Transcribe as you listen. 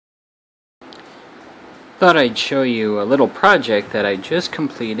Thought I'd show you a little project that I just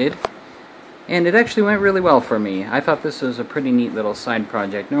completed, and it actually went really well for me. I thought this was a pretty neat little side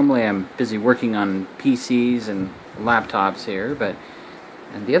project. Normally I'm busy working on PCs and laptops here, but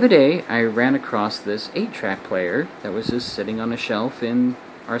the other day I ran across this 8-track player that was just sitting on a shelf in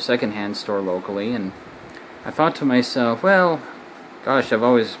our secondhand store locally, and I thought to myself, well, gosh, I've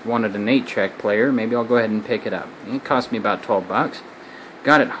always wanted an 8-track player, maybe I'll go ahead and pick it up. It cost me about 12 bucks.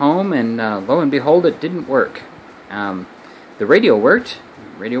 Got it home, and lo and behold, it didn't work. The radio worked.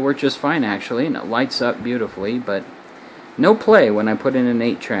 Radio worked just fine, actually, and it lights up beautifully, but no play when I put in an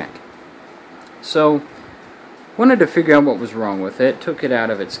 8-track. So, wanted to figure out what was wrong with it, took it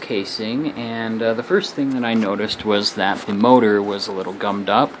out of its casing, and the first thing that I noticed was that the motor was a little gummed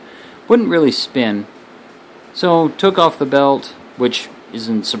up, wouldn't really spin. So, took off the belt, which is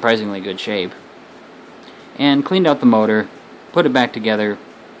in surprisingly good shape, and cleaned out the motor, put it back together,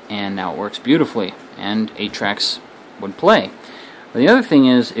 and now it works beautifully, and 8 tracks would play. The other thing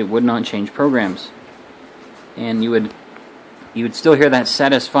is, it would not change programs, and you would still hear that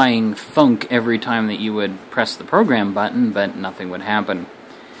satisfying thunk every time that you would press the program button, but nothing would happen.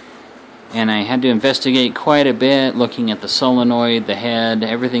 And I had to investigate quite a bit, looking at the solenoid, the head,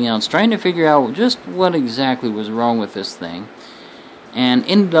 everything else, trying to figure out just what exactly was wrong with this thing, and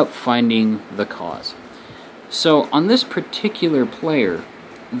ended up finding the cause. So on this particular player,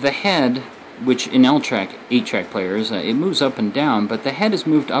 the head, which in 8-track players, it moves up and down, but the head is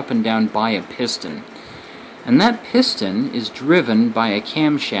moved up and down by a piston. And that piston is driven by a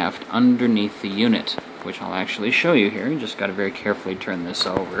camshaft underneath the unit, which I'll actually show you here. You just got to very carefully turn this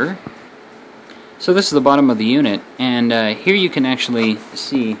over. So this is the bottom of the unit, and here you can actually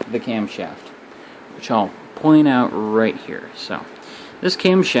see the camshaft, which I'll point out right here. So this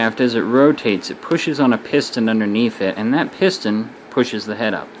camshaft, as it rotates, it pushes on a piston underneath it, and that piston pushes the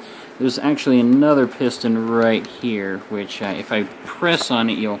head up. There's actually another piston right here, which if I press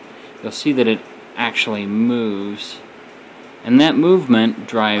on it, you'll see that it actually moves. And that movement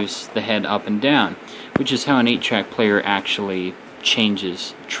drives the head up and down, which is how an 8-track player actually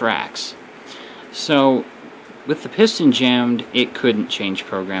changes tracks. So, with the piston jammed, it couldn't change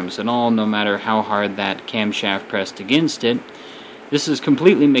programs at all, no matter how hard that camshaft pressed against it. This is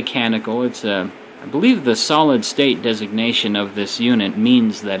completely mechanical. It's I believe the solid state designation of this unit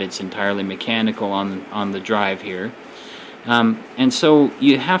means that it's entirely mechanical on the drive here. And so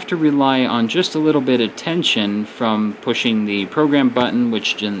you have to rely on just a little bit of tension from pushing the program button,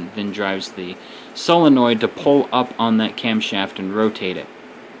 which then drives the solenoid to pull up on that camshaft and rotate it.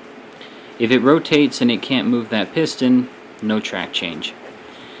 If it rotates and it can't move that piston, no track change.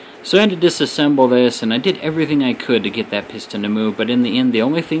 So I had to disassemble this, and I did everything I could to get that piston to move, but in the end the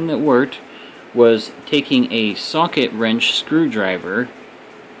only thing that worked was taking a socket wrench screwdriver,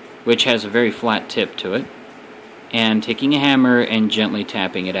 which has a very flat tip to it, and taking a hammer and gently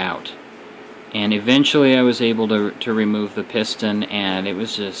tapping it out. And eventually I was able to remove the piston, and it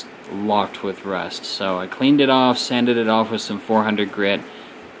was just locked with rust. So I cleaned it off, sanded it off with some 400 grit,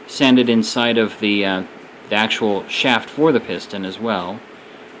 sanded inside of the actual shaft for the piston as well,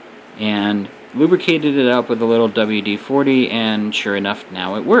 and lubricated it up with a little WD-40, and sure enough,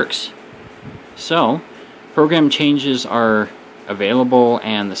 now it works. So, program changes are available,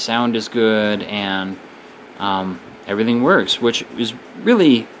 and the sound is good, and everything works, which is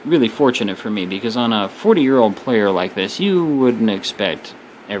really, really fortunate for me, because on a 40-year-old player like this, you wouldn't expect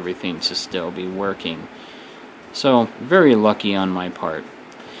everything to still be working. So, very lucky on my part.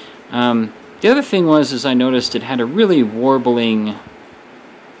 The other thing was I noticed it had a really warbling,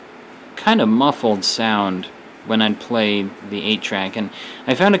 kind of muffled sound when I'd play the 8-track, and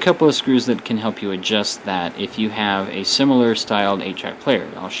I found a couple of screws that can help you adjust that if you have a similar styled 8-track player.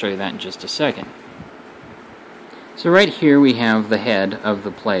 I'll show you that in just a second. So right here we have the head of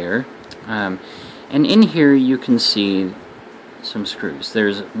the player, and in here you can see some screws.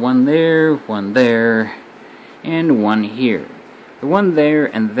 There's one there, and one here. The one there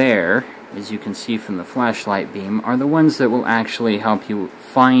and there, as you can see from the flashlight beam, are the ones that will actually help you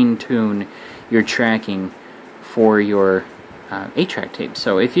fine-tune your tracking for your 8-track tape.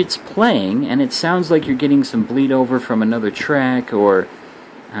 So if it's playing and it sounds like you're getting some bleed over from another track, or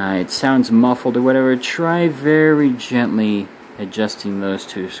it sounds muffled or whatever, try very gently adjusting those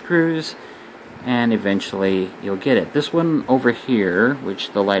 2 screws, and eventually you'll get it. This one over here,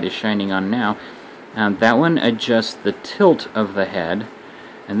 which the light is shining on now, that one adjusts the tilt of the head,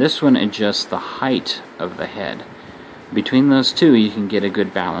 and this one adjusts the height of the head. Between those two you can get a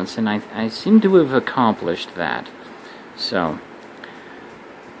good balance, and I seem to have accomplished that. So,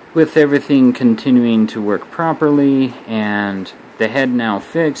 with everything continuing to work properly, and the head now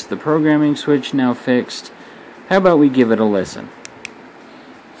fixed, the programming switch now fixed. How about we give it a listen?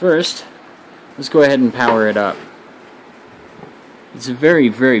 First, let's go ahead and power it up. It's a very,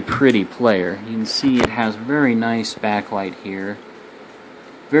 very pretty player. You can see it has very nice backlight here.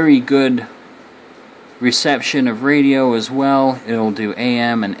 Very good reception of radio as well. It'll do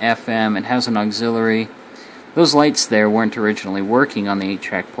AM and FM. It has an auxiliary. Those lights there weren't originally working on the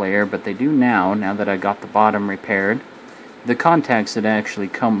 8-track player, but they do now that I got the bottom repaired. The contacts had actually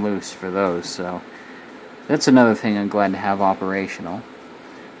come loose for those, so that's another thing I'm glad to have operational.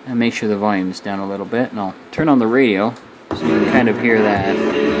 And make sure the volume's down a little bit, and I'll turn on the radio so you can kind of hear that.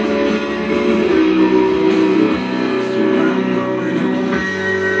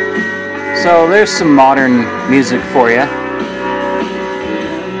 So there's some modern music for you.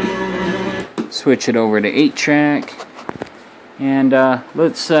 Switch it over to 8-track, and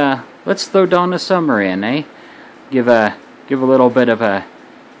let's throw Donna Summer in, eh? Give a little bit of a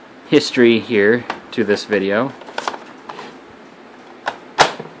history here to this video.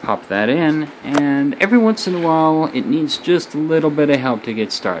 Pop that in, and every once in a while it needs just a little bit of help to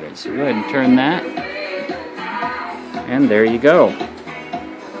get started. So go ahead and turn that, and there you go.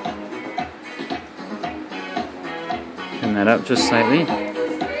 Turn that up just slightly.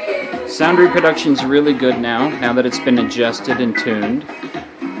 Sound reproduction's really good now that it's been adjusted and tuned.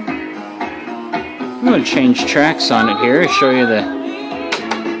 I'm going to change tracks on it here, show you the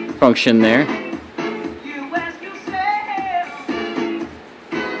function there.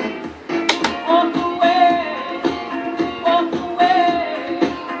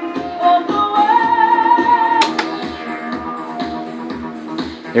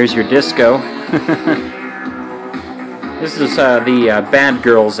 There's your disco. This is the Bad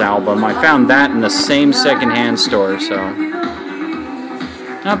Girls album. I found that in the same secondhand store, so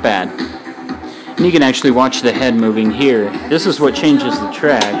not bad. And you can actually watch the head moving here. This is what changes the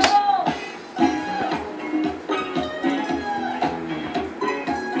tracks.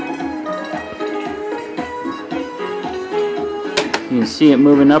 You can see it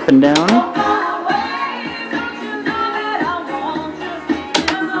moving up and down.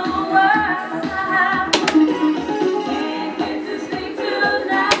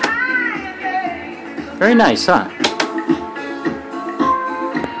 Very nice, huh?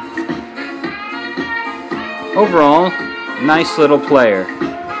 Overall, nice little player.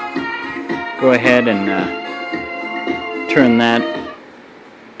 Go ahead and turn that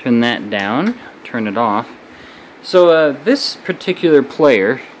down, turn it off. So this particular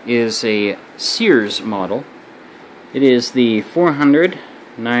player is a Sears model. It is the 400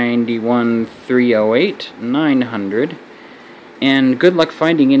 91-308 900. And good luck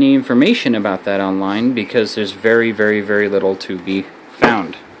finding any information about that online, because there's very, very, very little to be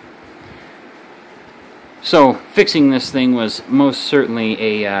found. So, fixing this thing was most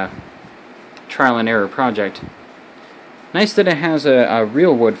certainly a trial and error project. Nice that it has a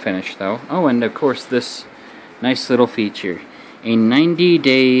real wood finish, though. Oh, and of course this nice little feature. A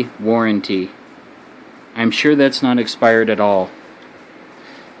 90-day warranty. I'm sure that's not expired at all.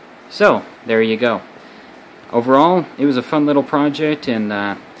 So, there you go. Overall, it was a fun little project,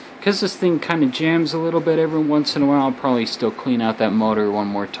 and because this thing kind of jams a little bit every once in a while, I'll probably still clean out that motor one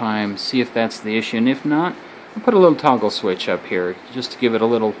more time, see if that's the issue, and if not, I'll put a little toggle switch up here, just to give it a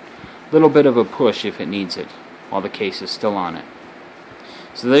little bit of a push if it needs it, while the case is still on it.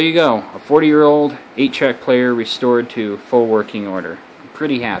 So there you go, a 40-year-old 8-track player restored to full working order. I'm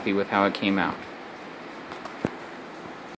pretty happy with how it came out.